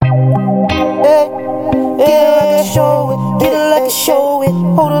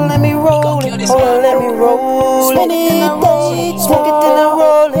it. Hold on, let me roll it. Hold on, let me roll it. Many days, smoke it, then I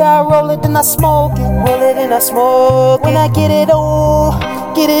roll it. Yeah, I roll it, then I smoke it. Roll it, then I smoke it. When I get it on,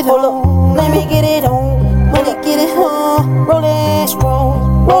 hold up, let me get it on. When I get it home, rollin'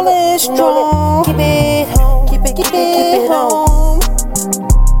 strong, keep it home, keep it home.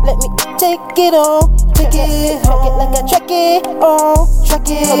 Let me take it on, take it home, like I track it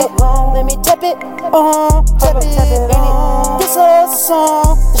on, let me tap it on, tap it on. This a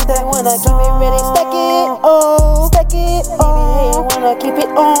song, that when I keep it ready, stack it on, wanna keep it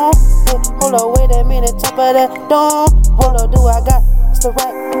on. Hey, hold up, wait a minute, top of that dome. Hold up, do I got to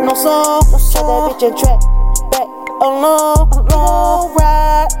write no song? Shut that bitch and track back along,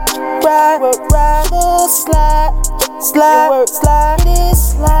 ride, slide,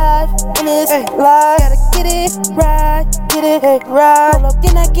 it is life, gotta get it right, hold up,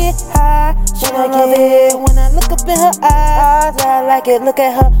 can I get high? Should I love it when I look up in her eyes? I like it, look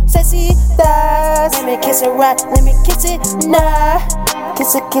at her sexy thighs. Let me kiss it right, let me kiss it nah.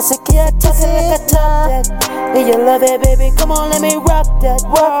 Kiss it, yeah, tuck it like I tuck that. Yeah, you love it, baby, come on, let me rock that.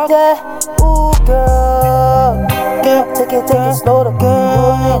 Ooh, girl, take it slow,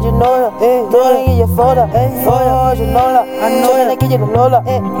 girl, you know that, girl, get your photo, you know that, I know that, get you the Lola,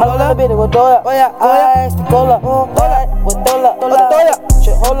 Lola, baby, with Dola, I asked the Cola, with Dola, hold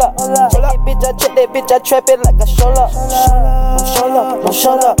up, check it, bitch, I check that bitch, I trap it like a shola, don't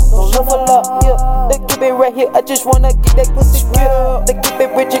shuffle up, yeah, they keep it right here, I just wanna get that pussy real, they keep it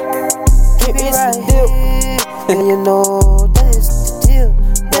rigid, keep it still, and you know, that is the deal,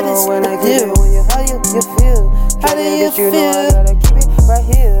 that is when I get it, when you, how you feel, how do you feel, I gotta keep it right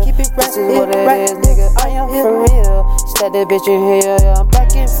here, this is what it is, nigga, I am for real, stack that bitch in here, yeah, I'm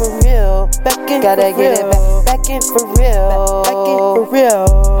back in for real, gotta get it back in for real, how do you feel,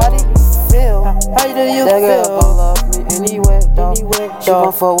 how do you feel, that girl gon' love me anyway, she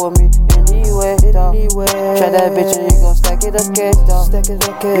gon' fuck with me anyway, try that bitch and you gon' stack it, okay, dawg, you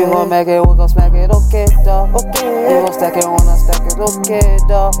gon' make it, we gon' smack it, okay, dawg, you gon' stack it, wanna stack it, okay,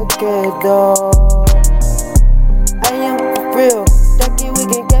 dawg, I am for real, stack it, we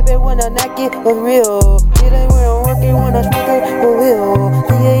can cap it when I knock it, for real, it ain't when I'm working, when I smoke it, for real,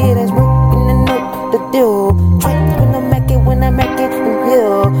 yeah, that's working and know the deal, try when I make it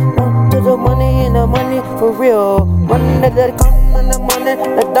real, one to the money and the money for real, one to the come and the money,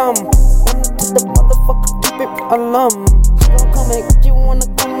 the dumb, one to the motherfucker, keep it alum, she gon' come and get you wanna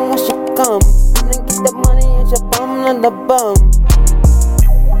come when she come, and then get the money and she bum on the bum.